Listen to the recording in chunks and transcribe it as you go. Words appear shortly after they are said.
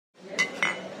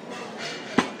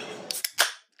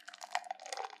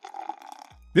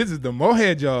This is the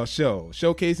Mohead Y'all Show,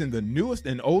 showcasing the newest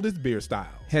and oldest beer styles,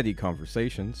 Heady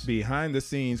conversations,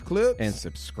 behind-the-scenes clips, and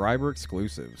subscriber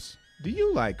exclusives. Do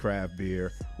you like craft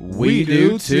beer? We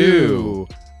do too.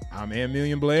 I'm Ant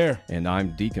Million Blair. And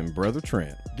I'm Deacon Brother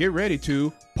Trent. Get ready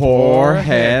to Pour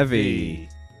heavy.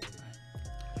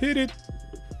 Hit it.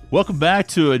 Welcome back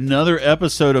to another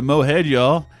episode of Mohead,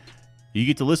 y'all. You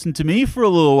get to listen to me for a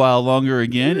little while longer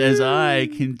again as I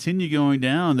continue going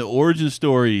down the origin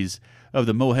stories of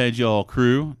the Mohead Y'all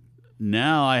crew.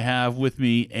 Now I have with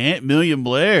me Ant Million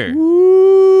Blair.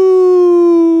 Woo!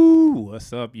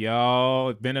 What's up, y'all?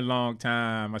 It's been a long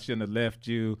time. I shouldn't have left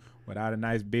you without a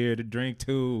nice beer to drink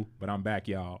too, but I'm back,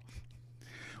 y'all.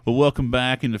 Well, welcome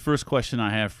back. And the first question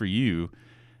I have for you,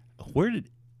 where did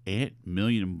Ant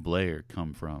Million Blair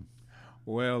come from?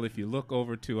 Well, if you look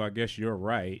over to, I guess you're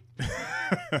right,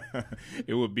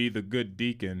 it would be the good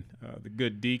deacon. The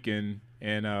good deacon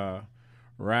and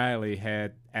Riley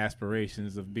had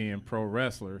aspirations of being pro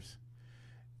wrestlers.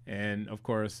 And, of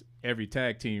course, every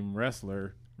tag team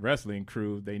wrestling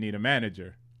crew, they need a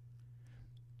manager.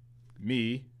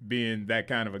 Me, being that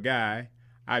kind of a guy,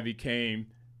 I became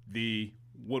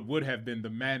what would have been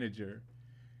the manager.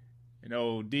 And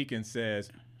old Deacon says,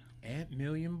 Ant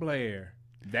Million Blair.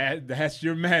 That's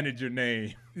your manager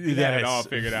name. That's it all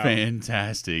figured out.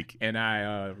 Fantastic. And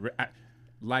I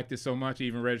liked it so much, I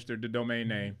even registered the domain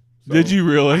name. So did you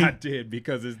really? I did,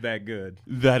 because it's that good.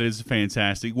 That is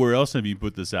fantastic. Where else have you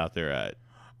put this out there at?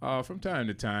 From time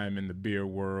to time in the beer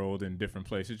world and different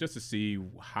places, just to see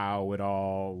how it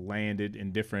all landed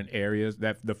in different areas.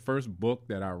 The first book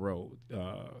that I wrote,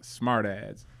 Smart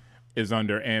Ads, is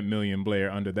under Ant Million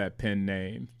Blair, under that pen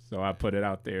name. So I put it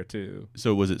out there too.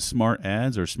 So was it Smart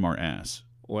Ads or Smart Ass?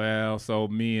 Well, so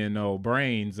me and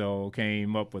Brains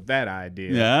came up with that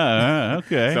idea. Yeah,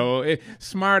 okay. So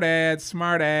smart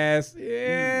ass.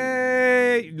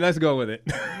 Yay! Let's go with it.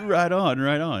 Right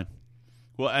on.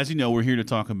 Well, as you know, we're here to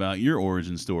talk about your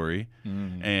origin story.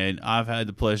 And I've had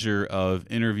the pleasure of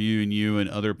interviewing you in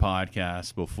other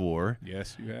podcasts before.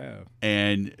 Yes, you have.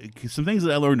 And some things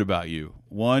that I learned about you.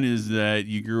 One is that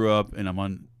you grew up, and I'm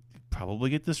on probably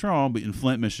get this wrong, but in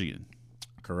Flint, Michigan.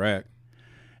 Correct.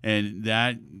 And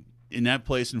in that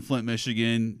place in Flint,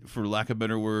 Michigan, for lack of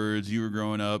better words, you were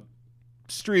growing up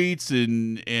streets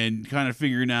and kind of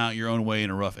figuring out your own way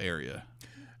in a rough area.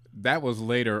 That was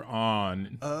later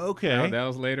on. Okay. That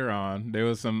was later on. There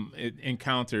was some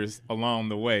encounters along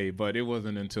the way, but it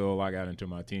wasn't until I got into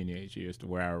my teenage years to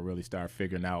where I really started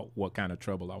figuring out what kind of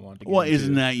trouble I wanted to get into.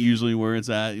 Isn't that usually where it's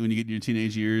at when you get in your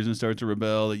teenage years and start to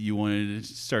rebel, that you wanted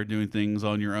to start doing things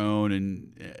on your own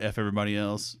and F everybody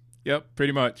else? Yep,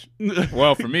 pretty much.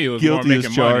 Well, for me, it was Guilty more as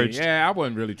making charged. money. Yeah, I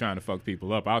wasn't really trying to fuck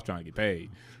people up. I was trying to get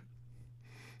paid.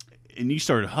 And you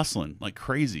started hustling like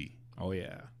crazy. Oh,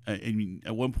 yeah. I mean,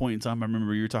 at one point in time, I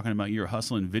remember you were talking about you were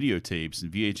hustling videotapes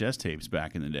and VHS tapes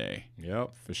back in the day.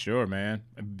 Yep, for sure, man.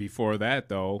 Before that,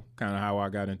 though, kind of how I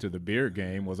got into the beer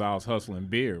game was I was hustling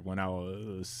beer when I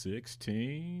was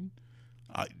 16.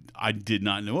 I did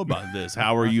not know about this.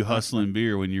 How were you hustling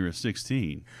beer when you were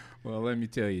 16? Well, let me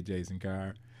tell you, Jason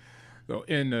Carr. So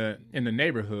in the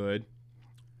neighborhood,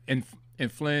 in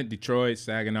Flint, Detroit,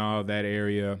 Saginaw, that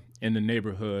area, in the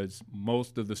neighborhoods,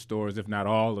 most of the stores, if not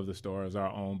all of the stores,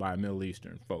 are owned by Middle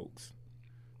Eastern folks,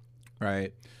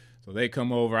 right? So they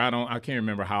come over. I can't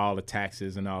remember how all the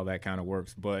taxes and all that kind of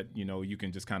works, but you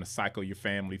can just kind of cycle your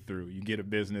family through. You get a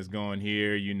business going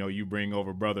here, you bring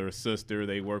over brother or sister.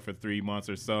 They work for 3 months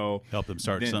or so. Help them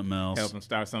start something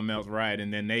else. Right?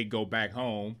 And then they go back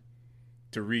home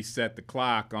to reset the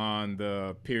clock on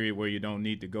the period where you don't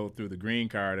need to go through the green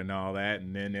card and all that,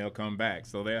 and then they'll come back.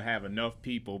 So they'll have enough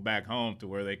people back home to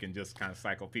where they can just kind of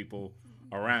cycle people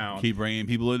around. Keep bringing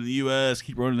people into the U.S.,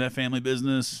 keep running that family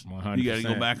business. 100%. You got to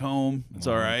go back home. It's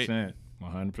all right.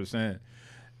 100%.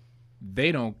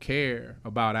 They don't care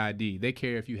about ID. They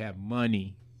care if you have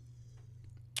money.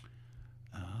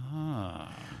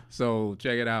 So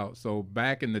check it out. So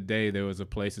back in the day, there was a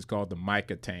place, it's called the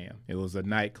Micah Tam. It was a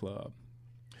nightclub.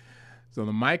 So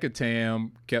the Micah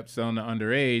Tam kept selling to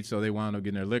underage, so they wound up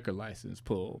getting their liquor license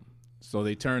pulled. So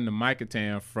they turned the Micah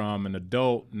Tam from an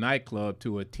adult nightclub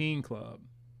to a teen club.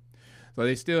 So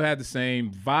they still had the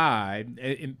same vibe.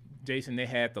 And Jason, they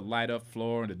had the light up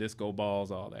floor and the disco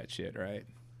balls, all that shit, right?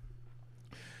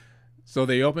 So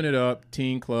they open it up,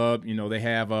 teen club. They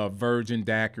have virgin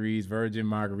daiquiris, virgin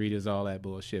margaritas, all that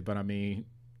bullshit. But I mean,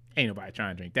 ain't nobody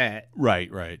trying to drink that.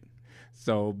 Right.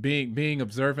 So being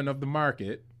observant of the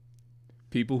market,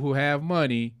 people who have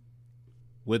money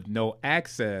with no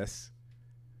access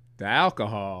to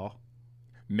alcohol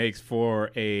makes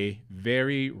for a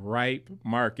very ripe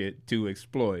market to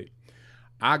exploit.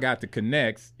 I got the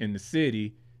connects in the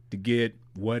city to get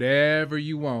whatever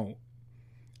you want.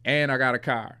 And I got a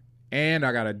car. And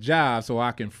I got a job so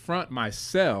I can front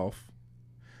myself.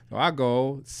 So I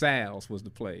go, Sal's was the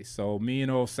place. So me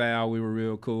and old Sal, we were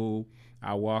real cool.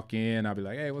 I walk in, I'll be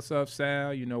like, hey, what's up,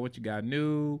 Sal? You know what you got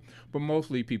new? But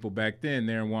mostly people back then,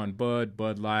 they're wanting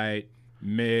Bud Light,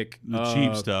 Mick. The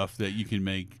cheap stuff that you can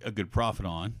make a good profit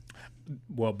on.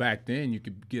 Well, back then you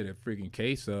could get a freaking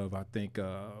case of, I think,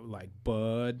 like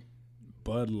Bud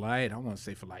Light. I want to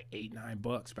say for like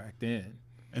 $8-9 back then.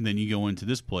 And then you go into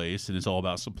this place, and it's all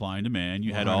about supply and demand.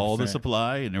 You 100%. had all the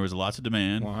supply, and there was lots of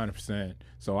demand. 100%.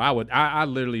 So I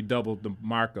literally doubled the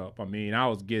markup. I mean, I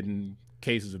was getting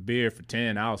cases of beer for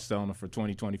 10. I was selling them for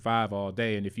 20, 25 all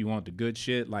day. And if you want the good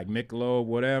shit like Michelob,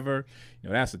 whatever,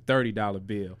 that's a $30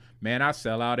 bill. Man, I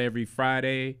sell out every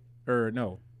Thursday,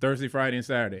 Friday, and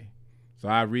Saturday. So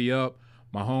I re-up.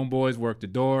 My homeboys work the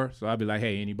door. So I'd be like,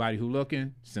 hey, anybody who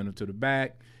looking, send them to the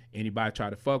back. Anybody try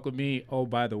to fuck with me? Oh,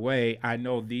 by the way, I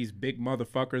know these big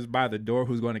motherfuckers by the door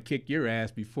who's going to kick your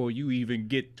ass before you even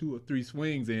get 2 or 3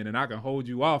 swings in, and I can hold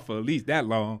you off for at least that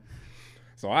long.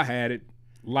 So I had it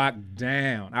locked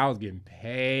down. I was getting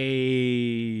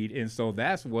paid. And so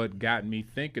that's what got me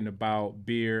thinking about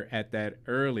beer at that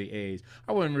early age.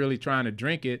 I wasn't really trying to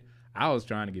drink it. I was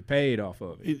trying to get paid off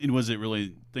of it. And was it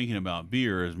really thinking about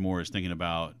beer as more as thinking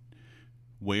about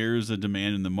where's the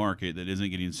demand in the market that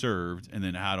isn't getting served, and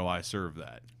then how do I serve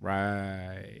that?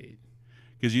 Right.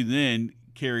 Because you then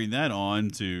carried that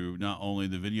on to not only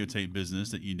the videotape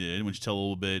business that you did, which tell a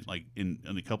little bit, like in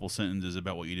a couple sentences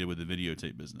about what you did with the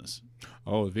videotape business.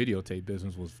 Oh, the videotape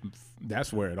business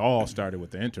that's where it all started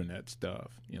with the internet stuff.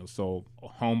 So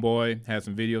homeboy had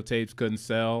some videotapes, couldn't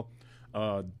sell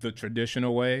the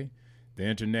traditional way. The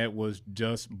internet was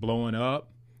just blowing up.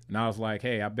 And I was like,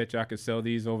 hey, I bet you I could sell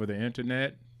these over the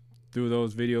internet. Threw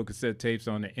those video cassette tapes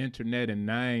on the internet in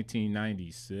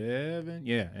 1997.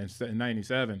 Yeah, in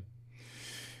 97.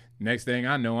 Next thing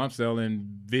I know, I'm selling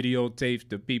videotapes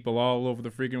to people all over the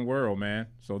freaking world, man.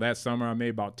 So that summer I made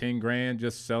about 10 grand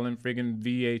just selling freaking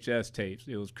VHS tapes.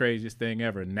 It was the craziest thing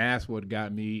ever. And that's what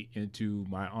got me into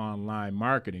my online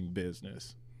marketing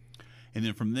business. And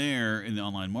then from there, in the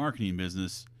online marketing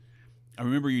business, I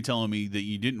remember you telling me that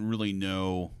you didn't really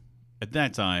know at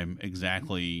that time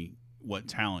exactly what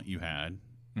talent you had.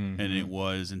 Mm-hmm. And it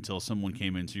was until someone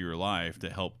came into your life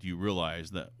that helped you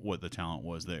realize that what the talent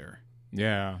was there.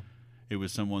 Yeah. It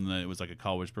was someone that was like a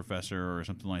college professor or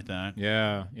something like that.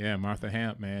 Yeah, Martha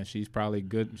Hamp, man. She's probably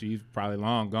good. She's probably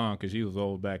long gone because she was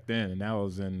old back then. And that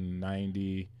was in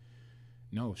 90.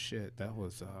 No, shit. That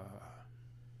was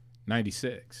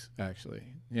 96, actually.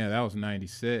 Yeah, that was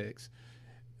 96.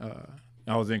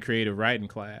 I was in creative writing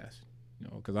class,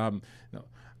 because I'm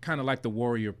kind of like the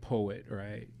warrior poet,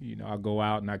 right? I go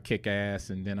out and I kick ass,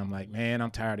 and then I'm like, man,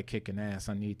 I'm tired of kicking ass.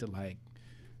 I need to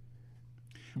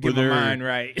get my mind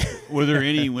right. Were there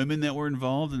any women that were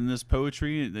involved in this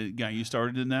poetry that got you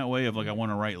started in that way of like, I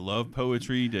want to write love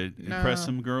poetry to impress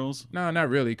some girls? No, not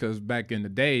really, because back in the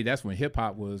day, that's when hip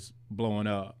hop was blowing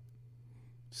up.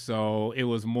 So it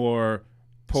was more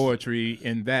poetry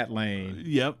in that lane.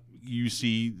 Yep. You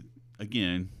see,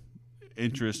 again,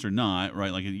 interest or not,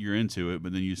 right? Like you're into it,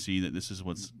 but then you see that this is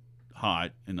what's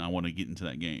hot, and I want to get into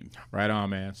that game. Right on,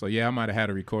 man. So yeah, I might have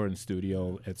had a recording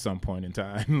studio at some point in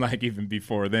time, like even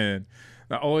before then.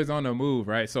 I'm always on the move,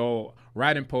 right? So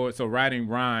writing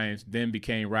rhymes then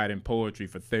became writing poetry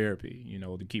for therapy,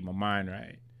 to keep my mind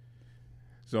right.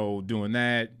 So doing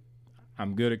that,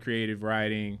 I'm good at creative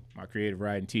writing. My creative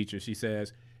writing teacher, she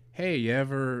says, hey, you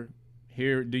ever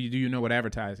do you know what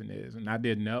advertising is? And I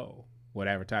didn't know what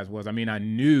advertising was. I mean, I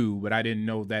knew, but I didn't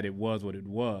know that it was what it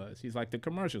was. He's like the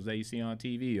commercials that you see on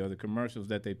TV, or the commercials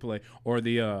that they play, or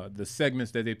the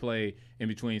segments that they play in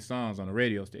between songs on the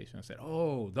radio station. I said,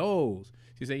 oh, those.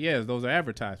 She said, yes, those are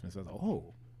advertisements. I was like,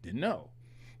 oh, didn't know.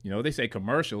 They say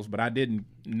commercials, but I didn't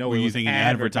know Were it you was thinking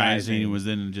advertising was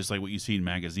then just like what you see in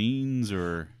magazines,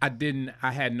 or?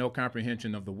 I had no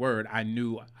comprehension of the word. I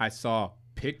knew I saw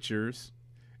pictures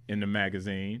in the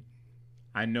magazine.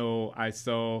 I know I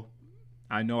saw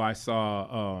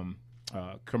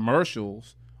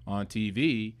commercials on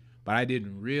TV, but I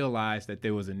didn't realize that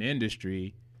there was an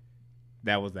industry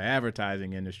that was the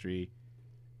advertising industry,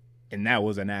 and that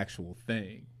was an actual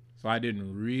thing. So I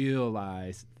didn't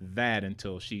realize that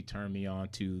until she turned me on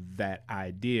to that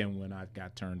idea. And when I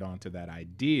got turned on to that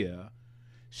idea,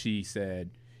 she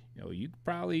said, you could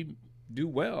probably do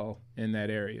well in that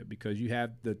area because you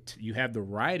have the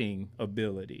writing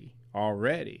ability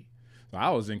already. So I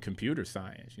was in computer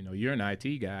science. You're an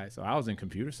IT guy, so I was in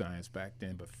computer science back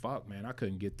then. But fuck, man, I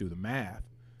couldn't get through the math.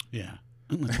 Yeah.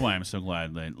 That's why I'm so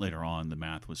glad that later on the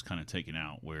math was kind of taken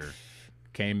out where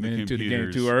Came the into the game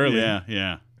computers- too early. Yeah,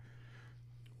 yeah.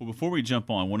 Well, before we jump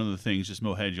on, one of the things, just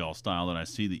Mohead Y'all style, that I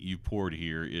see that you poured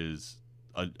here is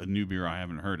a new beer I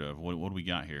haven't heard of. What do we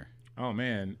got here? Oh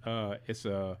man, it's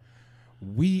a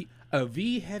V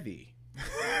heavy.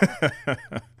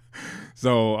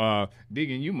 So,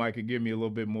 Deegan, you might could give me a little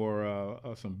bit more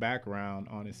of some background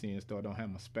on it, seeing as though I don't have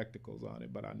my spectacles on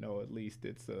it, but I know at least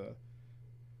it's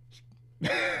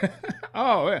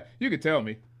oh yeah, you could tell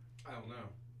me. I don't know.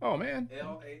 Oh man.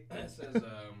 L8 it says it has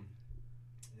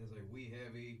a wee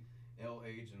heavy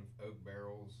L-aged in oak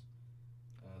barrels.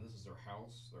 This is their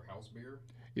house beer,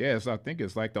 Yes, I think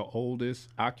it's like the oldest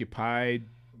occupied.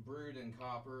 brewed in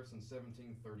copper since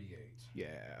 1738.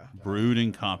 Yeah. Brewed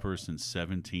in copper since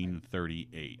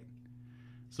 1738.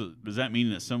 So does that mean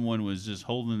that someone was just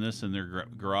holding this in their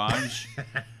garage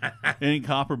in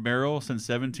copper barrel since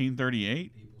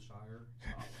 1738?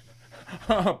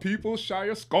 Peeblesshire,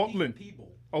 Peeblesshire, Scotland. Peeble.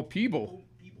 Oh, Peeble.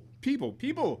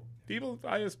 Peeble.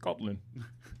 Peeblesshire, Scotland.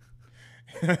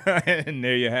 And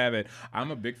there you have it.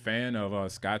 I'm a big fan of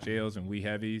Scotch ales and wee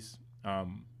heavies.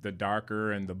 The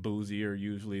darker and the boozier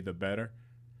usually the better.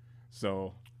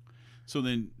 So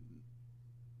then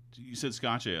you said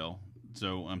Scotch ale.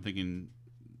 So I'm thinking,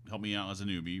 help me out as a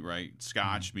newbie, right?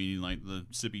 Scotch meaning like the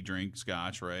sippy drink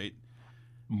Scotch, right?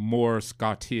 more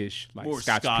Scottish, like More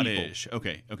Scotch Scottish.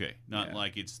 Okay. Not Yeah.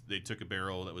 like they took a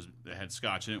barrel that had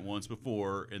Scotch in it once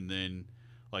before, and then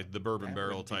like the bourbon That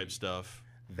barrel would type be- stuff. people.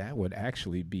 That would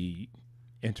actually be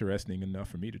interesting enough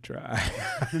for me to try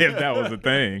if that was a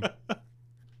thing.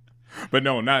 But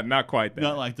no, not quite that.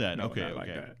 Not like that. No, okay. not like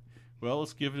that. Well,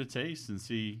 let's give it a taste and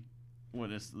see what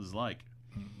this is like.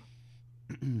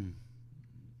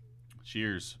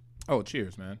 Cheers. Oh,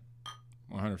 cheers, man.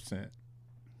 100%.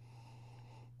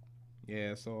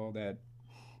 Yeah, so all that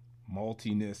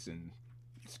maltiness and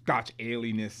Scotch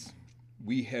aliness,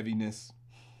 wee heaviness.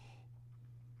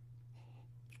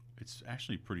 It's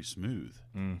actually pretty smooth.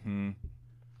 Mm-hmm.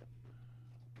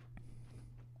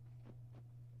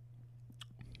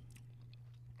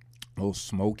 A little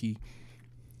smoky.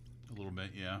 A little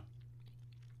bit, yeah.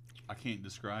 I can't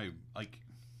describe, like,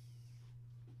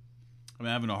 I'm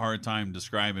having a hard time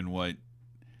describing what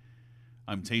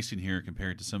I'm tasting here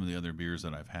compared to some of the other beers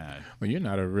that I've had. Well, you're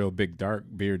not a real big dark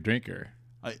beer drinker.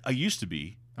 I used to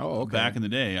be. Oh, okay. Back in the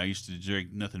day, I used to drink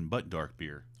nothing but dark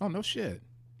beer. Oh, no shit.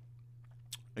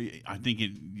 I think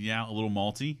a little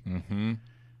malty, Mm-hmm.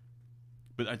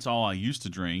 but that's all I used to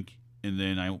drink. And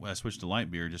then I switched to light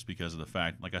beer just because of the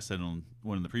fact, like I said on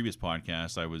one of the previous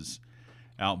podcasts, I was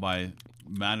out by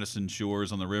Madison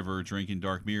Shores on the river drinking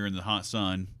dark beer in the hot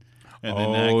sun. And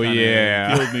then that Oh, kinda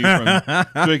yeah. killed me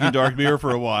from drinking dark beer for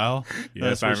a while.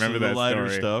 Yes, I I switched to remember the that lighter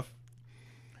story. stuff.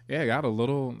 Yeah, got a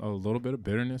little bit of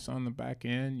bitterness on the back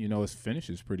end. You know, its finish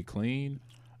is pretty clean.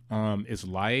 It's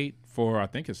light for, I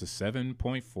think it's a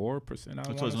 7.4%. That's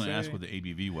what I was going to ask what the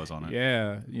ABV was on it.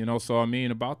 Yeah, you know, so I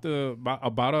mean about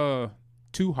a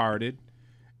two-hearted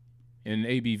in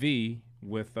ABV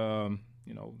with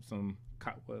you know, some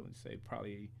what would you say,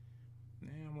 probably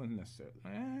I wouldn't necessarily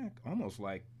almost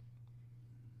like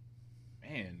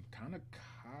kind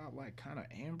of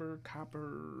amber,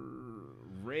 copper,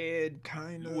 red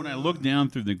kind of. When I look down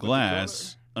through the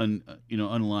glass,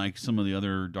 unlike some of the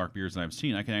other dark beers that I've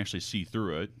seen, I can actually see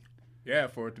through it. Yeah,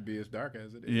 for it to be as dark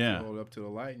as it is. Yeah. You hold it up to the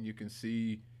light and you can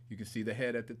see the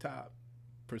head at the top.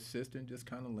 Persistent, just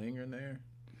kind of lingering there.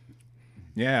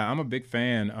 Yeah, I'm a big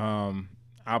fan.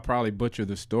 I'll probably butcher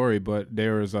the story, but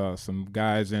there was some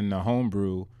guys in the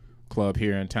homebrew club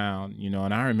here in town, you know,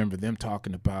 and I remember them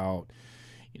talking about,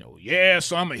 you know,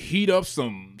 so I'm gonna heat up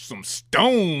some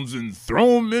stones and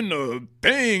throw them in the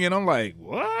thing, and I'm like,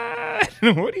 what?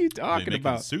 What are you talking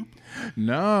about? Soup?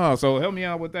 No, so help me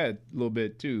out with that a little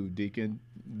bit too, Deacon.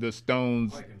 The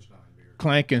Stones, Frankenstein beer.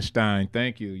 Clankenstein,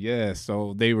 thank you. Yeah,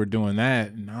 so they were doing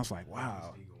that, and I was like,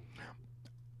 wow,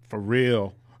 for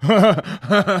real, for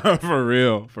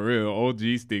real. OG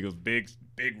Stiegels, big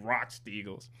rock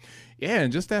Stiegels. Yeah,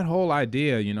 and just that whole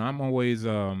idea, you know, I'm always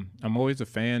a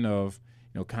fan of,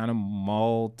 you know, kind of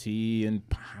malty and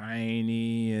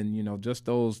piney, and you know, just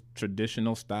those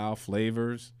traditional style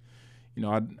flavors. You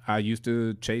know, I used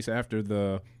to chase after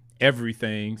the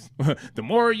everythings. The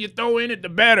more you throw in it, the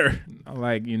better.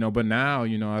 Like, you know, but now,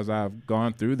 you know, as I've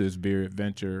gone through this beer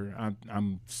adventure,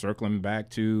 I'm circling back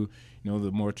to, you know, the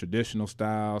more traditional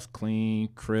styles, clean,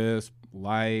 crisp,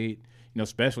 light.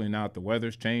 especially now that the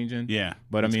weather's changing. Yeah,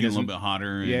 but it's I mean, getting a little bit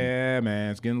hotter. Yeah,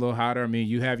 man, it's getting a little hotter. I mean,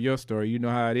 you have your story. You know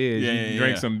how it is. You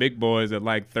drink some big boys at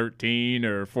like 13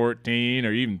 or 14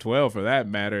 or even 12 for that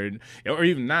matter, or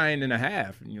even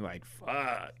 9.5, and you're like,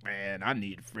 fuck, man, I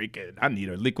need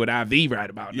a liquid IV right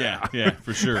about now. Yeah,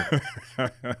 for sure.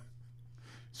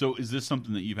 So, is this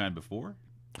something that you've had before?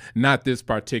 Not this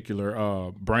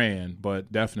particular brand,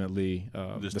 but definitely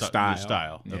the style. The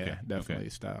style. Yeah, Okay. definitely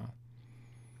style.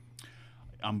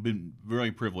 I've been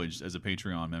very privileged as a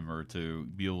Patreon member to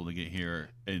be able to get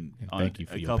here and on thank you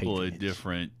for a your couple patronage. of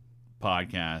different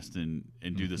podcasts and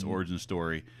do this origin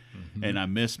story. Mm-hmm. And I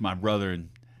miss my brother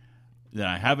that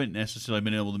I haven't necessarily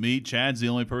been able to meet. Chad's the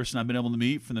only person I've been able to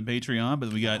meet from the Patreon,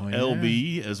 but we got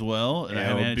LB as well. And I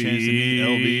haven't had a chance to meet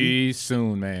LB.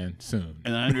 Soon, man, soon.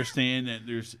 And I understand that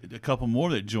there's a couple more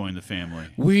that joined the family.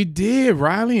 We did.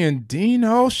 Riley and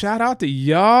Dino, shout out to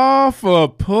y'all for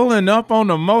pulling up on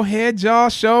the Mohead Y'all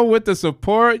show with the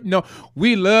support.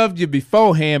 We loved you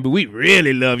beforehand, but we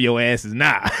really love your asses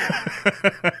now.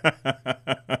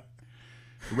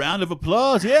 Round of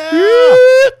applause. Yeah.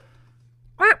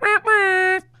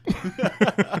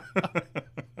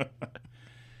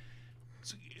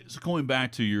 So going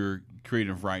back to your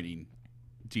creative writing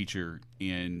teacher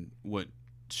and what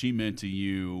she meant to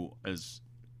you as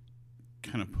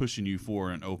kind of pushing you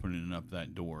forward and opening up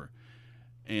that door.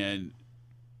 And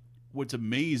what's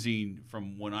amazing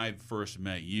from when I first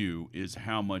met you is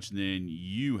how much then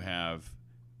you have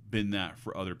been that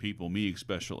for other people, me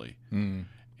especially.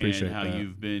 Appreciate and how that.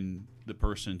 you've been the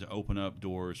person to open up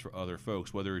doors for other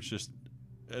folks, whether it's just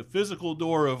a physical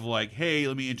door of like, hey,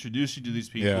 let me introduce you to these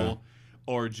people,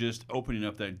 or just opening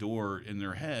up that door in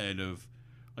their head of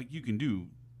like, you can do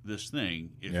this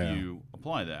thing if you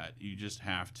apply that. You just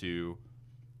have to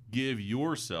give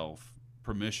yourself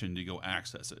permission to go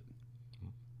access it.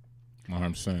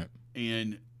 100%.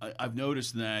 And I've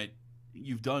noticed that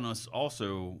you've done us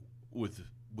also with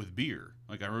beer.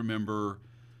 Like I remember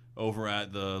over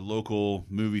at the local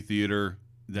movie theater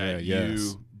that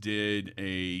you did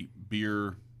a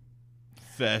beer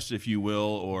fest, if you will,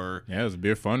 or it was a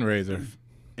beer fundraiser.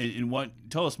 And what?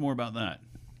 Tell us more about that.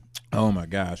 Oh my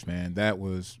gosh, man, that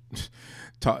was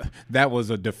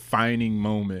a defining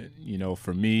moment,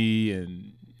 for me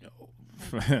and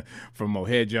from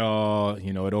Mohead Y'all.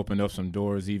 It opened up some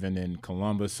doors even in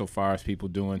Columbus so far as people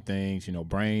doing things.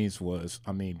 Brains was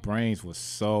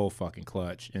so fucking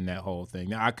clutch in that whole thing.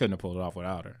 Now, I couldn't have pulled it off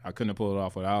without her.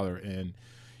 And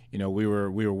we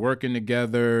were working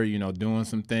together, doing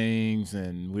some things,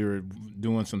 and we were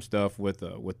doing some stuff with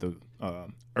the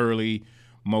early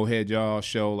Mohead Y'all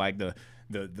show, like the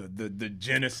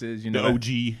Genesis, the OG.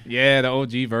 Yeah, the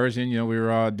OG version. We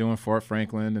were all doing Fort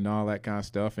Franklin and all that kind of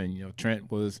stuff, and Trent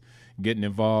was getting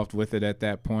involved with it at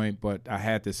that point. But I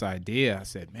had this idea. I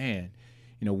said, man,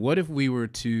 what if we were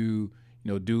to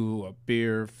do a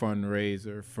beer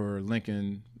fundraiser for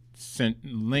Lincoln Central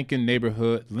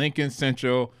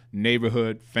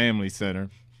Neighborhood Family Center.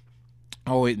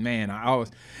 Oh, man,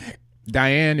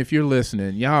 Diane, if you're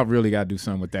listening, y'all really got to do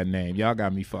something with that name. Y'all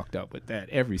got me fucked up with that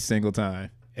every single time.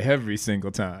 At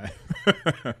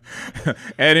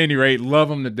any rate, love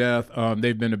them to death.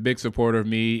 They've been a big supporter of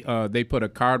me. They put a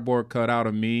cardboard cutout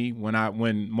of me when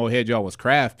Mohead Y'all was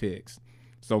Craft Pigs.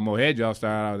 So Mohead Y'all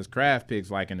started out as Craft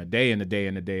Pigs, like in a day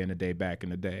back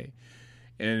in the day.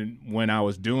 And when I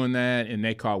was doing that and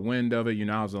they caught wind of it,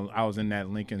 I was in that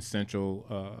Lincoln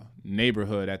Central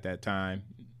neighborhood at that time.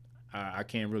 I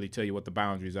can't really tell you what the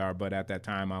boundaries are, but at that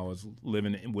time I was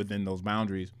living within those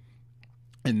boundaries.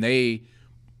 And they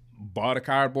bought a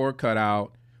cardboard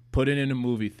cutout, put it in a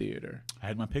movie theater. I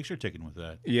had my picture taken with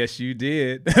that. Yes, you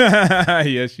did.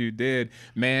 Yes, you did.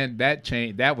 Man,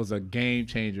 that was a game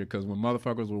changer, because when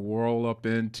motherfuckers would roll up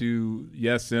into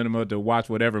Yes Cinema to watch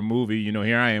whatever movie,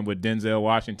 here I am with Denzel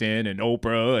Washington and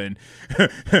Oprah and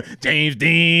James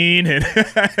Dean, and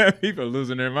people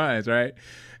losing their minds, right?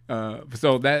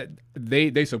 So that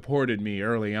they supported me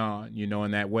early on,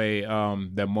 in that way.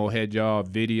 That Mohead Y'all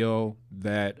video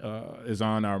that is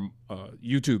on our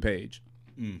YouTube page.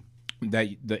 That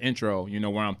the intro,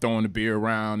 where I'm throwing the beer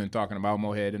around and talking about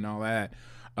Mohead and all that,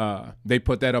 they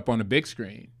put that up on the big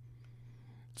screen.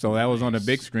 So that was on the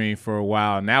big screen for a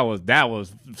while, and that was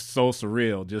so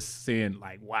surreal, just seeing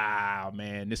like, wow,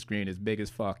 man, this screen is big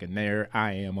as fuck, and there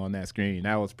I am on that screen.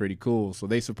 That was pretty cool. So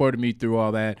they supported me through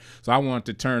all that. So I wanted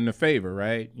to turn the favor,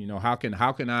 right? How can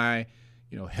I,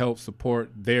 help support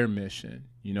their mission,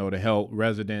 to help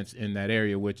residents in that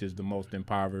area, which is the most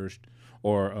impoverished,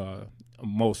 or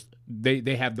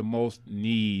they have the most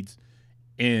needs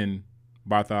in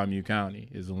Bartholomew County,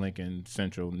 is the Lincoln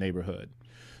Central neighborhood.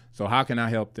 So how can I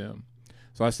help them?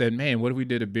 So I said, man, what if we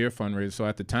did a beer fundraiser? So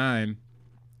at the time,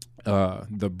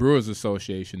 the Brewers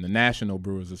Association, the National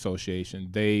Brewers Association,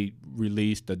 they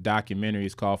released a documentary.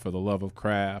 It's called For the Love of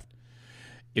Craft.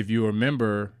 If you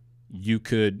remember, you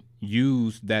could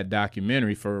use that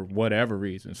documentary for whatever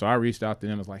reason. So I reached out to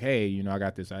them. I was like, hey, you know, I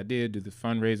got this idea, do this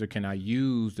fundraiser. Can I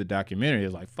use the documentary?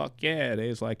 It's like, fuck yeah.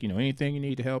 It's like, you know, anything you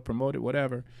need to help promote it,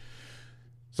 whatever.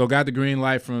 So got the green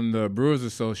light from the Brewers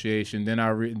Association. Then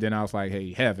I was like,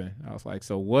 hey, Heaven. I was like,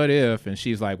 so what if? And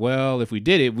she's like, well, if we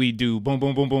did it, we do boom,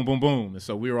 boom, boom, boom, boom, boom. And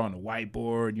so we were on the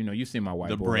whiteboard. You know, you see my whiteboard.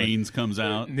 The brains comes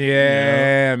out.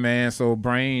 Yeah, man. So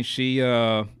Brain, she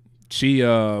was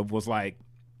like,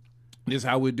 this is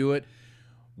how we do it.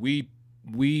 We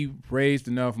raised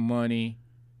enough money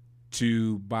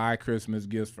to buy Christmas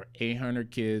gifts for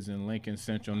 800 kids in Lincoln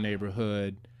Central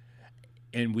neighborhood.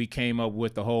 And we came up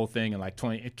with the whole thing in like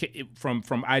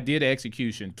from idea to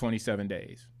execution, 27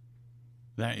 days.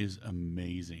 That is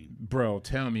amazing. Bro,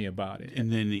 tell me about it. And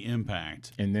then the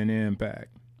impact.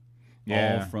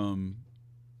 Yeah.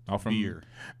 All from beer.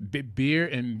 Beer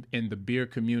and the beer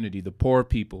community, the poor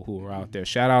people who are out there.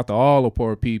 Shout out to all the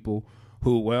poor people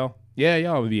who, well, yeah,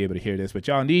 y'all will be able to hear this, but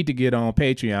y'all need to get on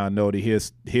Patreon, though, to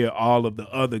hear all of the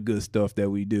other good stuff that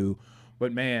we do.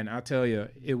 But, man, I tell you,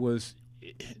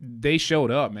 they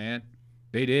showed up, man.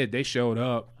 They did. They showed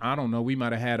up. I don't know. We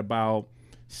might have had about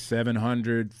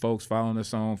 700 folks following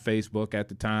us on Facebook at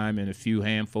the time and a few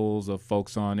handfuls of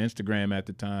folks on Instagram at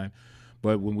the time.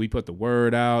 But when we put the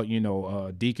word out, you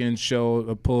know, Deacon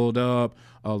pulled up.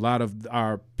 A lot of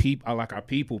our people, like our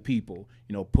people,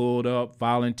 you know, pulled up,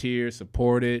 volunteered,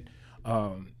 supported.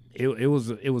 It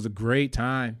was a great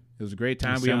time. It was a great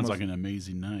time. It sounds like an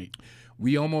amazing night.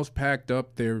 We almost packed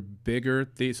up their bigger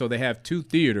so they have two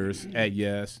theaters at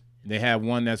Yes. They have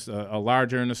one that's a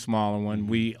larger and a smaller one.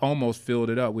 We almost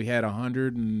filled it up. We had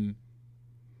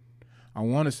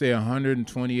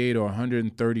 128 or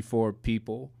 134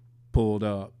 people pulled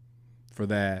up for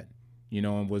that, you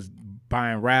know, and was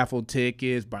buying raffle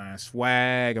tickets, buying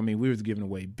swag. I mean, we was giving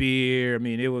away beer. I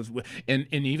mean, it was, and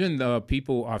even the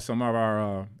people, some of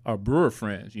our brewer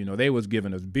friends, you know, they was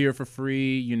giving us beer for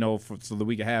free, you know, so that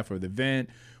we could have for the event.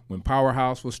 When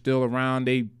Powerhouse was still around,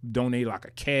 they donated like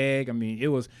a keg. I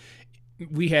mean,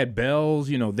 we had bells,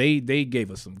 you know, they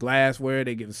gave us some glassware.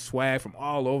 They gave us swag from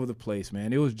all over the place,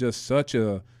 man. It was just such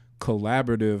a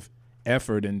collaborative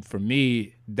effort. And for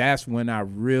me, that's when I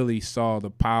really saw the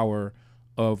power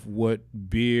of what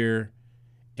beer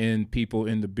and people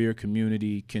in the beer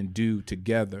community can do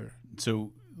together.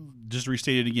 So just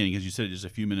restate it again, because you said it just a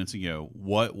few minutes ago.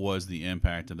 What was the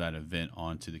impact of that event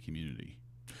onto the community?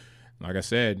 Like I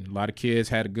said, a lot of kids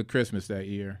had a good Christmas that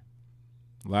year.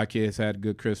 A lot of kids had a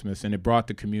good Christmas, and it brought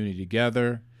the community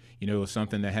together. You know, it was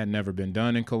something that had never been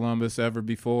done in Columbus ever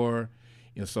before.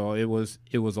 You know, so it was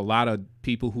a lot of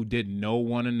people who didn't know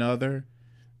one another,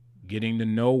 getting to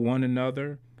know one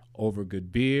another over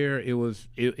good beer. It was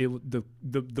the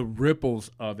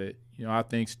ripples of it, you know, I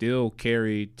think still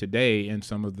carry today in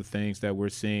some of the things that we're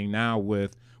seeing now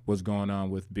with what's going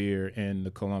on with beer in the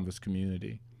Columbus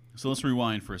community. So let's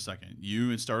rewind for a second. You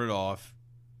had started off,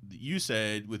 you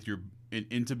said, with your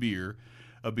into beer,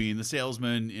 of being the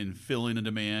salesman and filling a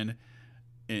demand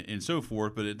and so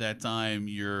forth. But at that time,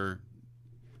 you're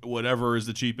whatever is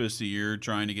the cheapest, you're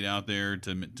trying to get out there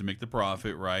to make the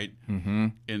profit, right? Mm-hmm.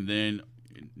 And then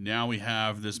now we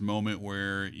have this moment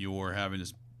where you're having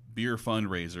this beer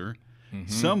fundraiser. Mm-hmm.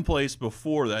 Someplace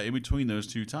before that, in between those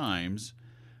two times,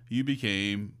 you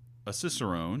became a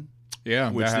cicerone.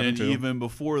 Yeah, which then too. Even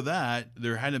before that,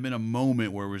 there hadn't been a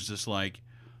moment where it was just like,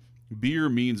 beer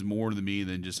means more to me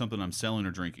than just something I'm selling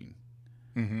or drinking.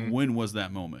 Mm-hmm. When was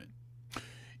that moment?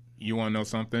 You want to know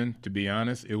something? To be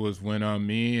honest, it was when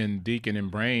me and Deacon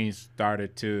and Brains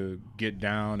started to get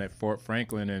down at Fort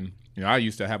Franklin. And, you know, I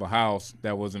used to have a house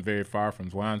that wasn't very far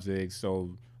from Zwanzig.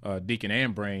 So Deacon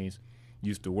and Brains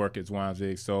used to work at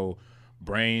Zwanzig. So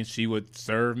Brains, she would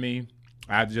serve me.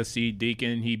 I'd just see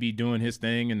Deacon. He'd be doing his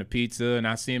thing in the pizza, and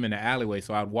I see him in the alleyway.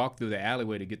 So I'd walk through the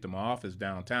alleyway to get to my office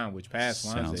downtown, which passed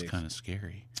Zwanzig. Sounds kind of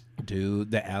scary.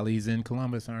 Dude, the alleys in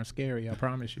Columbus aren't scary, I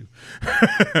promise you.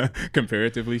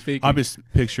 Comparatively speaking. I'm just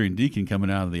picturing Deacon coming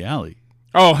out of the alley.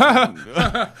 Oh,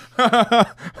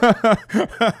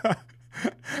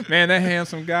 man, that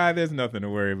handsome guy, there's nothing to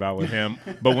worry about with him.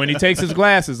 But when he takes his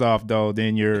glasses off, though,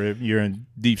 then you're in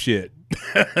deep shit.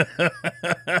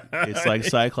 It's like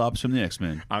Cyclops from the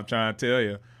X-Men. I'm trying to tell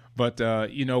you. But,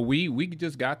 you know, we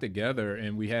just got together,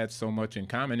 and we had so much in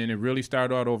common, and it really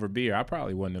started out over beer. I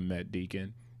probably wouldn't have met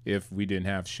Deacon if we didn't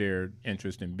have shared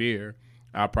interest in beer.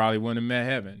 I probably wouldn't have met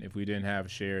Heaven if we didn't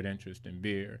have shared interest in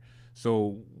beer.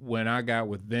 So when I got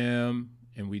with them,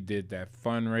 and we did that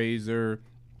fundraiser.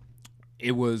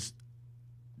 It was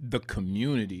the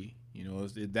community, you know.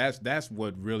 That's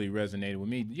what really resonated with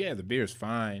me. Yeah, the beer's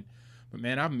fine, but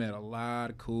man, I've met a lot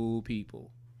of cool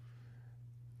people.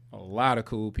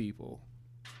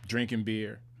 Drinking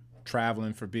beer,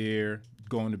 traveling for beer,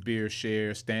 going to beer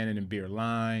share, standing in beer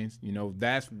lines. You know,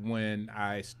 that's when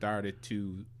I started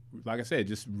to, like I said,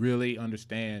 just really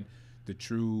understand the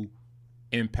true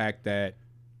impact that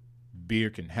beer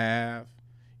can have,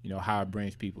 you know, how it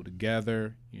brings people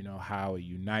together, you know, how it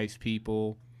unites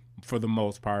people for the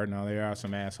most part. Now, there are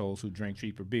some assholes who drink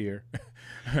cheaper beer.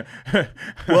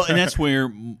 Well, and that's where,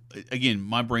 again,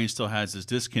 my brain still has this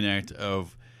disconnect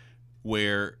of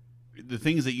where the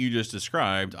things that you just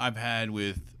described I've had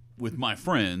with my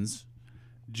friends,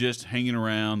 just hanging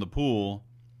around the pool,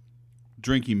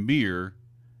 drinking beer,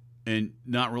 and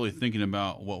not really thinking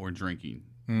about what we're drinking.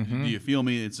 Mm-hmm. Do you feel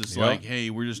me? It's just like, hey,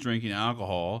 we're just drinking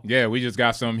alcohol. Yeah, we just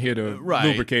got something here to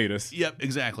lubricate us. Yep,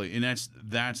 exactly. And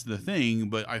that's the thing.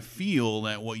 But I feel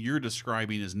that what you're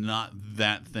describing is not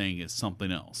that thing. It's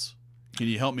something else. Can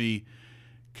you help me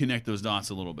connect those dots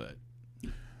a little bit?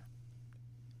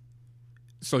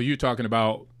 So you're talking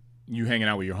about you hanging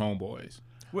out with your homeboys.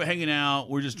 We're hanging out.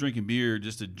 We're just drinking beer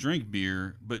just to drink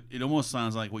beer. But it almost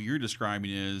sounds like what you're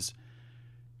describing is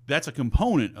that's a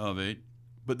component of it.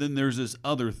 But then there's this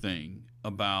other thing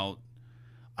about,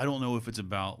 I don't know if it's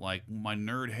about like my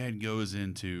nerd head goes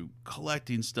into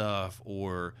collecting stuff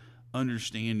or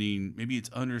understanding, maybe it's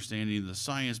understanding the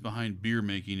science behind beer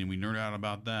making and we nerd out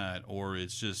about that. Or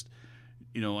it's just,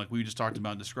 you know, like we just talked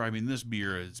about describing this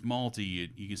beer, it's malty,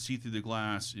 you can see through the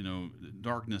glass, you know, the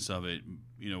darkness of it.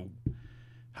 You know,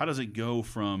 how does it go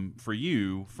for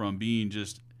you from being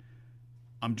just,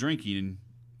 I'm drinking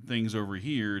things over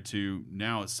here to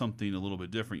now it's something a little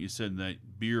bit different? You said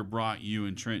that beer brought you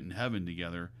and Trent in heaven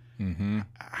together. Mm-hmm.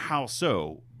 How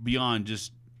so? Beyond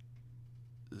just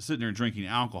sitting there drinking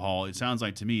alcohol, it sounds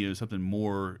like to me it was something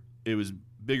more, it was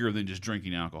bigger than just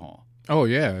drinking alcohol. Oh,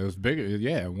 yeah, it was bigger.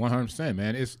 Yeah, 100%,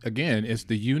 man. It's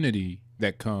the unity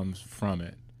that comes from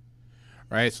it,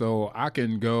 right? So I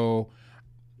can go,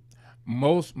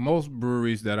 most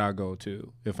breweries that I go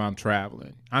to, if I'm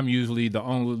traveling, I'm usually the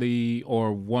only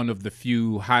or one of the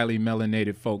few highly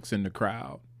melanated folks in the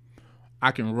crowd.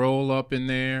 I can roll up in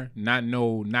there, not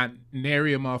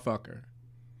nary a motherfucker,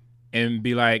 and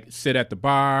be like, sit at the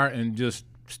bar and just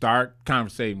start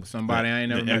conversating with somebody I ain't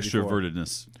never met before.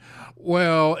 Extrovertedness.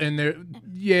 Well, and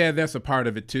that's a part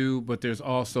of it too, but there's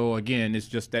also, again, it's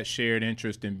just that shared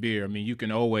interest in beer. I mean, you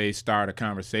can always start a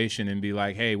conversation and be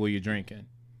like, hey, what are you drinking?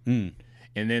 And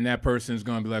then that person's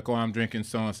going to be like, oh, I'm drinking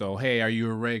so-and-so. Hey, are you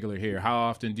a regular here? How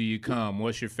often do you come?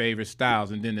 What's your favorite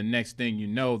styles? And then the next thing you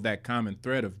know, that common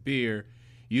thread of beer,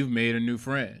 you've made a new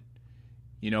friend.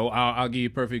 You know, I'll give you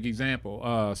a perfect example.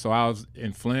 So I was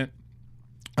in Flint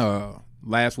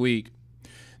last week.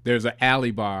 There's an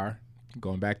alley bar.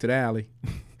 Going back to the alley.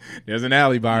 There's an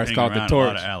alley bar. It's called the Torch.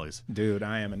 A lot of alleys. Dude,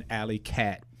 I am an alley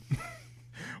cat.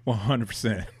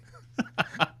 100%.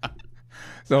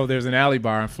 So there's an alley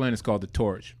bar in Flint. It's called the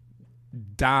Torch.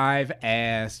 Dive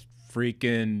ass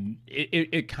freaking.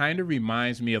 It kind of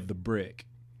reminds me of the Brick.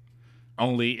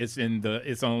 Only it's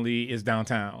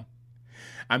downtown.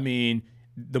 I mean,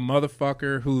 the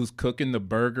motherfucker who's cooking the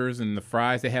burgers and the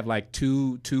fries, they have like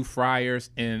two fryers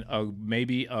and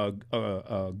maybe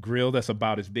a grill that's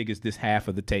about as big as this half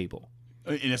of the table.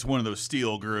 And it's one of those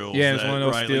steel grills. Yeah, it's one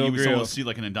of those steel like grills. Someone see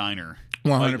like in a diner.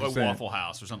 100%. Like Waffle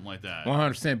House or something like that.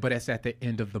 100%, but it's at the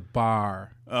end of the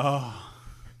bar. Oh.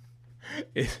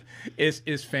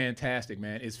 It's fantastic,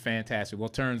 man. It's fantastic. Well,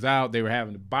 turns out they were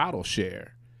having a bottle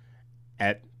share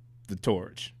at the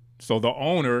Torch. So the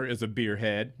owner is a beer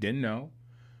head, didn't know.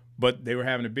 But they were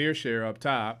having a beer share up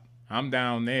top. I'm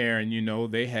down there, and you know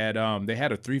they had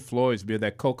a Three Floyds beer,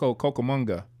 that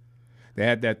Cocamunga. They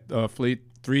had that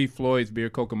Three Floyds beer,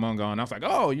 Cocamunga, and I was like,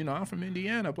 oh, you know, I'm from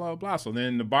Indiana, blah, blah, blah. So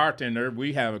then the bartender,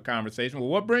 we have a conversation. Well,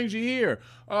 what brings you here?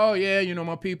 Oh, yeah, you know,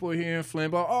 my people are here in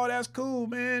Flint. Oh, that's cool,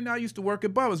 man. I used to work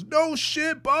at Bubba's. No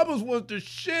shit, Bubba's was the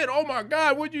shit. Oh, my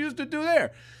God, what you used to do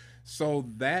there? So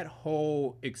that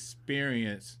whole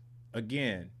experience,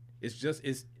 again,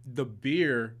 it's the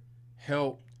beer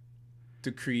helped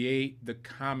to create the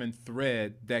common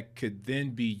thread that could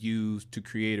then be used to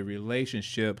create a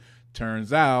relationship.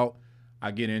 Turns out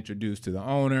I get introduced to the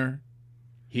owner.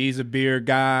 He's a beer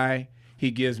guy.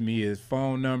 He gives me his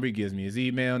phone number. He gives me his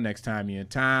email. Next time you're in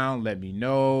town, let me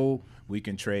know. We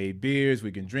can trade beers.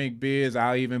 We can drink beers.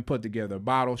 I'll even put together a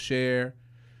bottle share.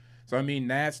 So, I mean,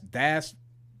 that's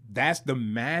the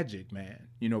magic, man.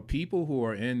 You know, people who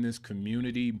are in this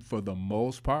community, for the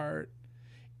most part,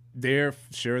 there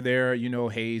are,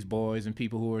 haze boys and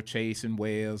people who are chasing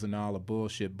whales and all the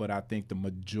bullshit, but I think the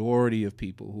majority of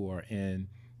people who are in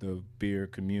the beer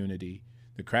community,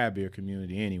 the craft beer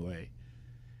community anyway,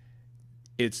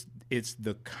 it's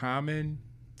the common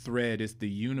thread, it's the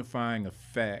unifying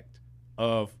effect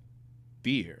of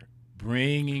beer,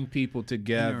 bringing people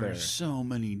together. There are so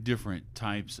many different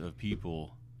types of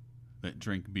people that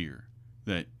drink beer,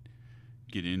 that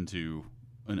get into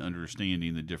an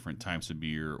understanding the different types of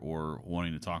beer or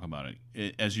wanting to talk about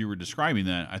it. As you were describing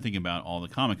that, I think about all the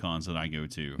Comic-Cons that I go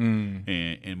to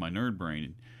and my nerd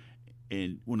brain.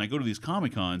 And when I go to these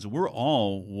Comic-Cons, we're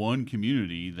all one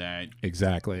community that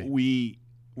exactly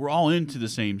we're all into the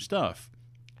same stuff.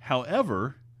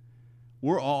 However,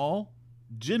 we're all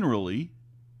generally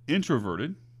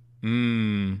introverted.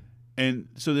 And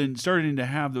so then starting to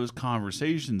have those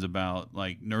conversations about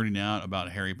like nerding out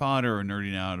about Harry Potter or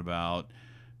nerding out about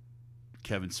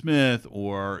Kevin Smith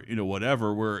or,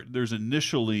 whatever, where there's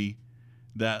initially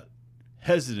that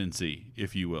hesitancy,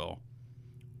 if you will,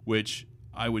 which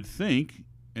I would think,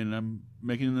 and I'm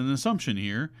making an assumption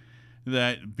here,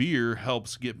 that beer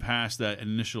helps get past that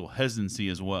initial hesitancy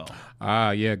as well.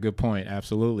 Yeah, good point.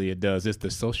 Absolutely, it does. It's the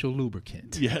social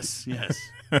lubricant. Yes.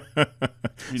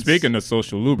 Speaking of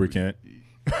social lubricant,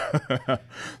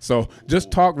 so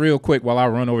just talk real quick while I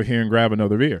run over here and grab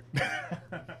another beer.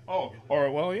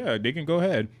 They can go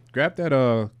ahead. Grab that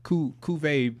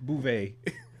Cuvee Bouvet.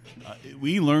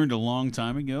 We learned a long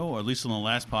time ago, or at least on the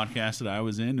last podcast that I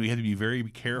was in, we had to be very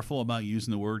careful about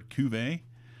using the word cuvee.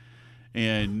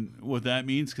 And what that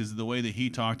means, because the way that he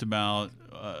talked about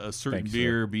a certain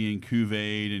beer being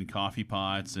cuvee and coffee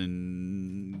pots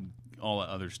and all that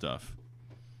other stuff.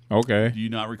 Okay. Do you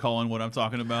not recalling what I'm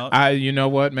talking about? You know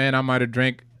what, man? I might have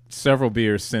drank several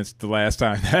beers since the last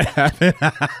time that happened.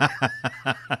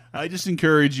 I just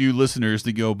encourage you listeners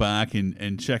to go back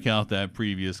and check out that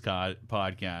previous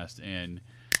podcast and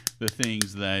the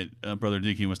things that Brother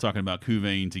Dickie was talking about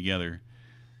cuveeing together.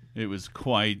 It was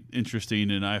quite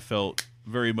interesting, and I felt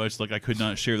very much like I could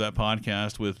not share that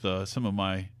podcast with some of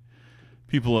my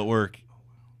people at work.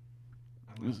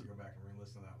 I'm going to go back and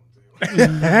re-listen to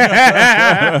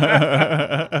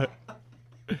that one,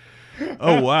 too.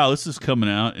 Oh, wow. This is coming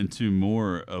out into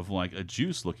more of like a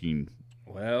juice looking,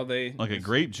 like a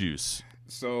grape juice.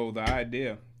 So the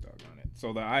idea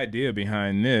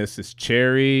behind this is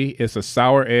cherry. It's a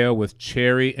sour ale with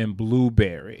cherry and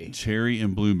blueberry. Cherry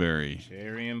and blueberry.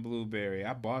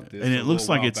 I bought this, and it looks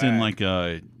like it's back. in like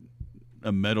a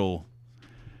metal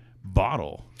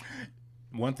bottle.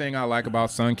 One thing I like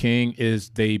about Sun King is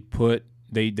they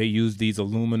use these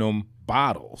aluminum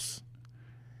bottles.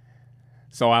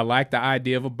 So I like the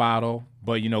idea of a bottle,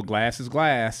 but glass is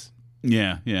glass.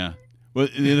 Yeah. Well,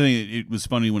 the other thing, it was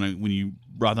funny when you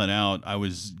brought that out. I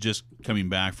was just coming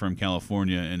back from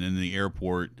California, and in the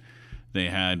airport, they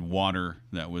had water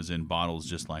that was in bottles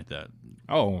just like that.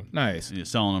 Oh, nice!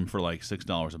 Selling them for like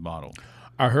 $6 a bottle.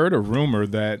 I heard a rumor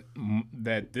that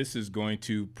this is going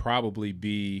to probably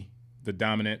be the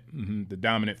dominant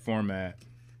format.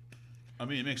 I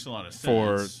mean, it makes a lot of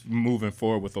sense for moving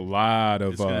forward with a lot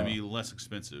of. It's going to be less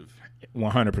expensive.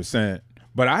 100%.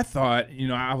 But I thought,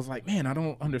 I was like, man, I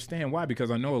don't understand why,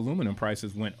 because I know aluminum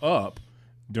prices went up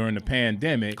during the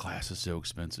pandemic. Glass is so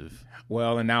expensive.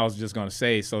 Well, and I was just going to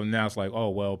say, so now it's like, oh,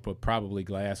 well, but probably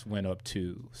glass went up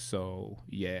too. So,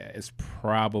 yeah, it's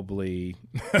probably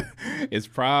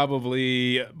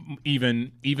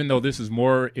even though this is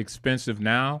more expensive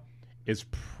now, it's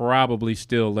probably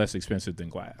still less expensive than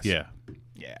glass. Yeah.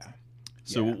 Yeah.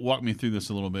 So walk me through this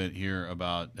a little bit here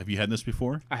about, have you had this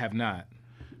before? I have not.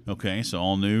 Okay, so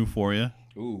all new for you.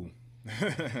 Ooh.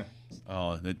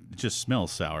 Oh, it just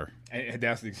smells sour.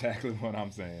 That's exactly what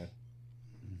I'm saying.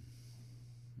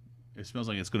 It smells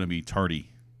like it's going to be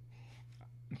tardy.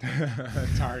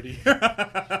 Tardy.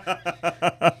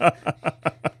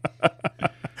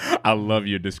 I love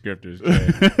your descriptors,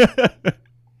 Jay.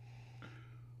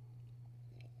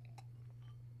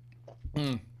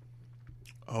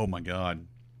 Oh, my God.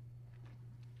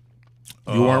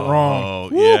 You weren't wrong.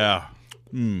 Oh, yeah.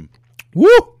 Mm. Woo!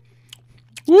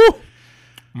 Woo!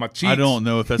 My cheeks. I don't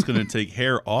know if that's going to take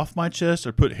hair off my chest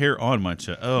or put hair on my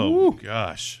chest. Oh, Woo.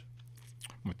 Gosh.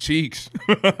 My cheeks.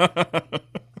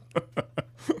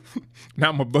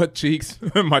 Not my butt cheeks.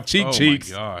 My cheeks. Oh, my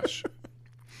gosh.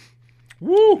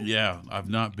 Woo! Yeah, I've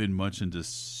not been much into...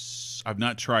 I've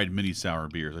not tried many sour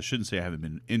beers. I shouldn't say I haven't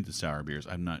been into sour beers.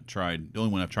 I've not tried... The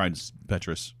only one I've tried is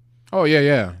Petrus. Oh,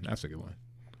 yeah. That's a good one.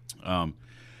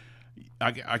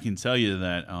 I can tell you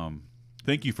that...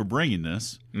 thank you for bringing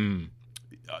this.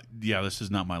 Yeah, this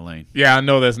is not my lane. Yeah, I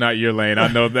know that's not your lane. I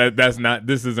know that's not.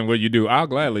 This isn't what you do. I'll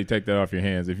gladly take that off your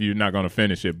hands if you're not going to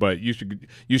finish it. But you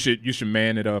should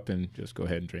man it up and just go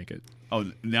ahead and drink it.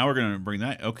 Oh, now we're gonna bring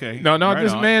that. Okay. No, Right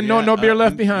just on. man. Yeah, No beer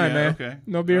left behind, yeah, man. Okay.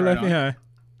 No beer Right left on. behind.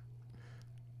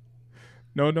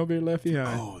 No beer left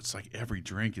behind. Oh, it's like every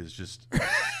drink is just.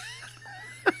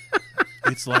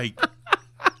 It's like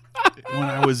when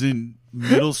I was in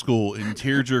middle school and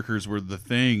tearjerkers were the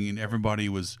thing, and everybody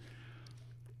was.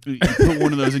 You put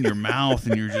one of those in your mouth,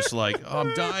 and you're just like, oh,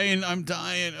 I'm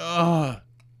dying. Oh.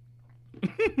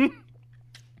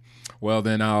 Well,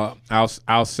 then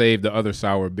I'll save the other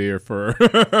sour beer for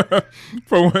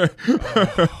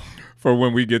for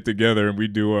when we get together and we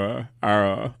do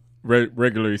our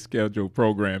regularly scheduled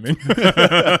programming.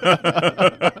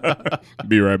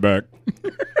 Be right back.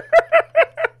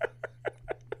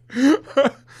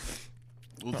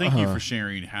 Well, thank you for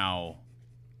sharing how,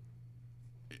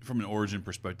 from an origin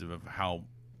perspective, of how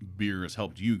beer has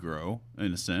helped you grow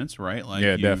in a sense, right? Like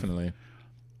Yeah, definitely.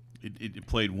 It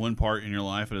played one part in your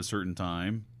life at a certain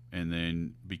time, and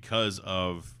then because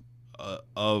of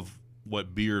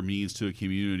what beer means to a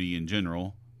community in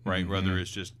general, right? Mm-hmm. Whether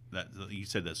it's just that you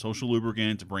said that social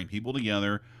lubricant to bring people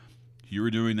together, you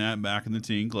were doing that back in the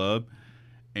teen club,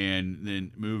 and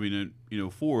then moving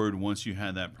it forward once you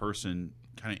had that person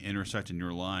kind of intersect in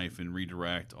your life and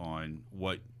redirect on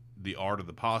what the art of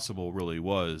the possible really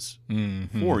was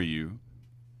for you.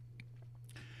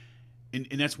 And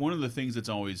that's one of the things that's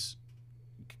always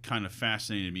kind of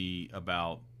fascinated me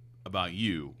about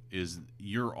you is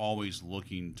you're always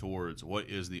looking towards what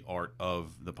is the art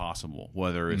of the possible,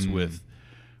 whether it's with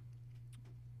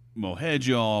Mohead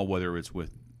Y'all, whether it's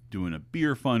with doing a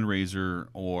beer fundraiser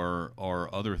or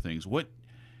other things. What,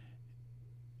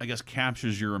 I guess,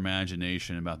 captures your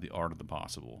imagination about the art of the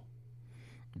possible?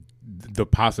 The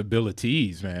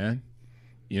possibilities, man.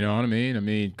 You know what I mean? I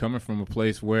mean, coming from a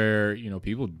place where,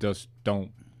 people just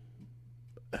don't,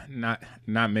 not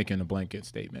making a blanket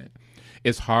statement.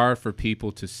 It's hard for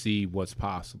people to see what's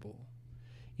possible.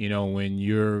 When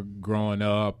you're growing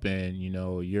up and,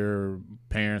 your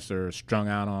parents are strung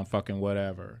out on fucking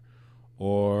whatever,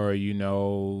 or,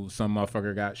 some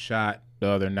motherfucker got shot the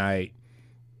other night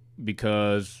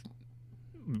because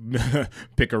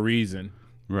pick a reason.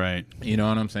 Right. You know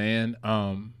what I'm saying?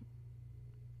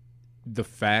 The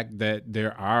fact that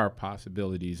there are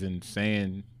possibilities and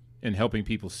saying and helping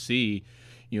people see,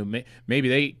 maybe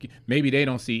they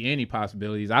don't see any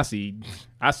possibilities. I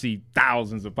see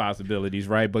thousands of possibilities,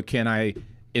 right? But can I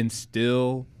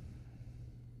instill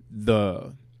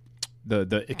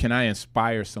can I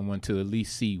inspire someone to at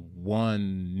least see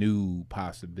one new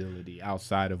possibility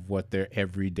outside of what their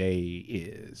everyday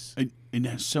is? And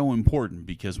that's so important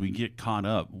because we get caught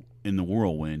up in the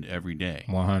whirlwind every day.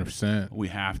 100%. We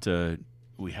have to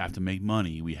make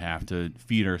money. We have to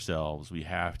feed ourselves. We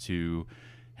have to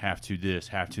this,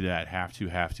 have to that, have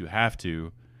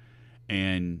to.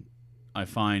 And I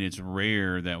find it's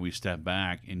rare that we step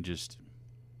back and just,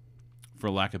 for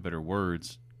lack of better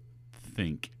words,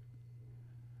 think.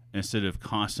 Instead of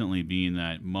constantly being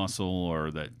that muscle or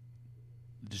that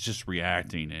just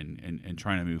reacting and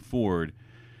trying to move forward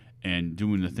and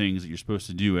doing the things that you're supposed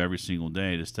to do every single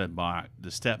day, to step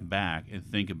back and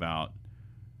think about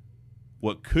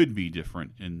what could be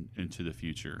different into the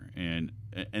future. And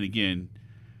again,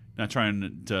 not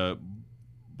trying to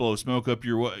blow smoke up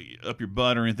your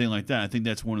butt or anything like that. I think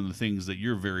that's one of the things that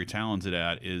you're very talented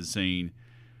at, is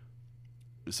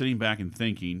sitting back and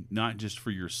thinking, not just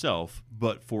for yourself,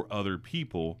 but for other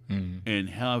people, and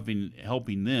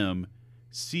helping them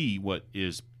see what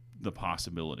is the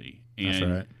possibility. And, that's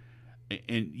right.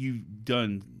 And you've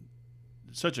done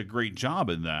such a great job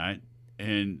in that,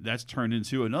 and that's turned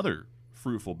into another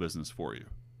fruitful business for you.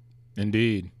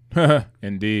 Indeed.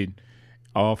 Indeed.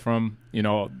 All from,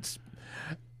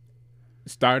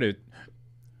 started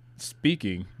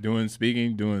doing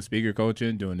speaker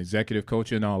coaching, doing executive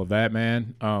coaching, all of that,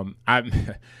 man. I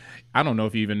don't know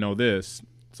if you even know this.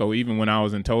 So even when I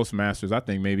was in Toastmasters, I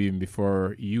think maybe even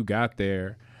before you got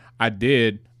there, I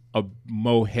did a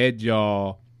Mohead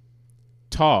Y'all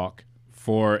talk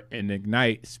for an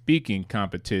Ignite speaking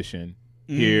competition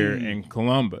here in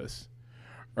Columbus.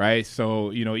 Right.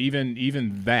 So,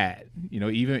 even that,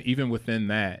 even within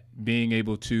that, being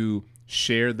able to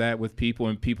share that with people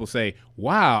and people say,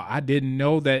 wow, I didn't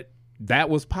know that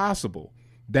was possible,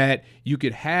 that you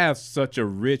could have such a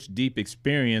rich, deep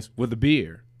experience with a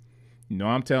beer.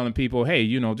 I'm telling people, hey,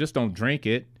 just don't drink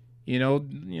it,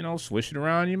 swish it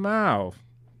around your mouth,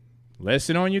 let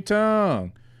it on your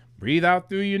tongue, breathe out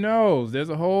through your nose. There's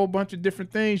a whole bunch of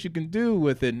different things you can do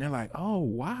with it. And they're like, oh,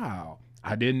 wow.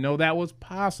 I didn't know that was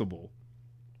possible.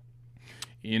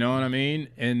 You know what I mean?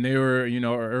 And they were,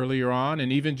 earlier on,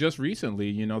 and even just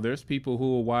recently, there's people who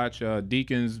will watch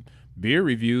Deacon's beer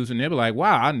reviews, and they'll be like,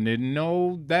 wow, I didn't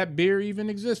know that beer even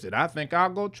existed. I think I'll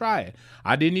go try it.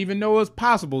 I didn't even know it was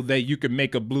possible that you could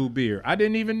make a blue beer. I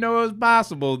didn't even know it was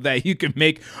possible that you could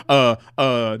make a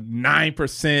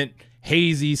 9%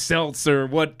 hazy seltzer,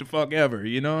 what the fuck ever.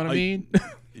 You know what I mean?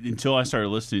 Until I started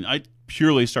listening, I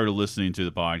purely started listening to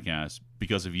the podcast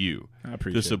because of you. I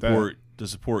appreciate to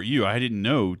support you. I didn't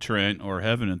know Trent or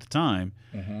Heaven at the time.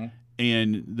 Mm-hmm.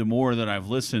 And the more that I've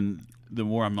listened, the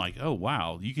more I'm like, oh,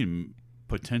 wow, you can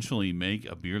potentially make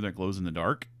a beer that glows in the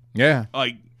dark? Yeah.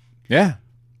 Yeah.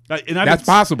 That's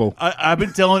possible. I've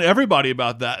been telling everybody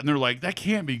about that, and they're like, that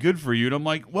can't be good for you. And I'm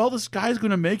like, well, this guy's going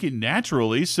to make it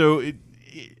naturally. So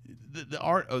the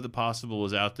art of the possible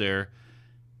is out there,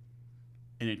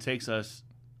 and it takes us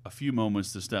a few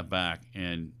moments to step back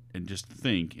and just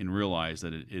think and realize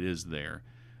that it is there,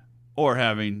 or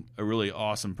having a really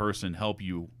awesome person help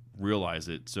you realize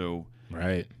it. So,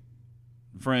 right,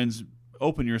 friends,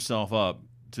 open yourself up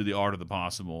to the art of the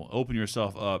possible. Open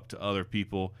yourself up to other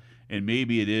people, and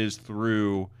maybe it is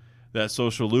through that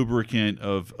social lubricant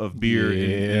of beer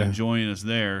and joining us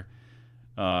there.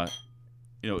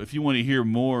 If you want to hear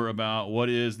more about what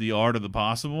is the art of the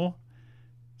possible,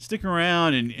 stick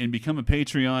around and become a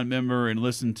Patreon member and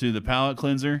listen to the Palate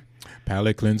Cleanser.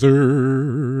 Palate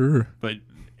Cleanser. But,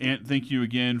 Ant, thank you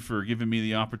again for giving me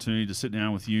the opportunity to sit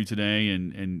down with you today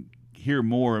and hear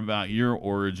more about your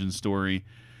origin story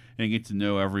and get to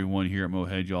know everyone here at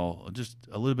Mohead Y'all just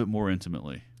a little bit more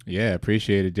intimately. Yeah,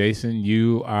 appreciate it, Jason.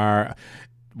 We're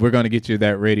going to get you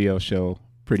that radio show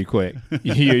pretty quick.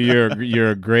 You're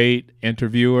a great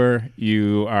interviewer.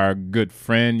 You are a good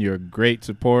friend. You're a great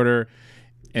supporter.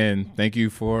 And thank you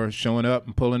for showing up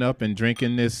and pulling up and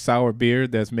drinking this sour beer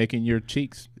that's making your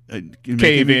cheeks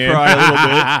cave in. Cry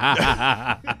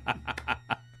a little bit.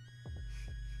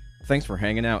 Thanks for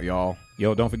hanging out, y'all.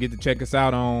 Yo, don't forget to check us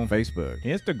out on Facebook,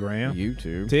 Instagram,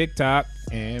 YouTube, TikTok,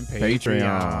 and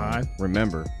Patreon.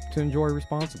 Remember to enjoy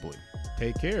responsibly.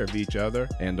 Take care of each other.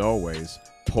 And always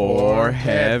pour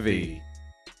heavy.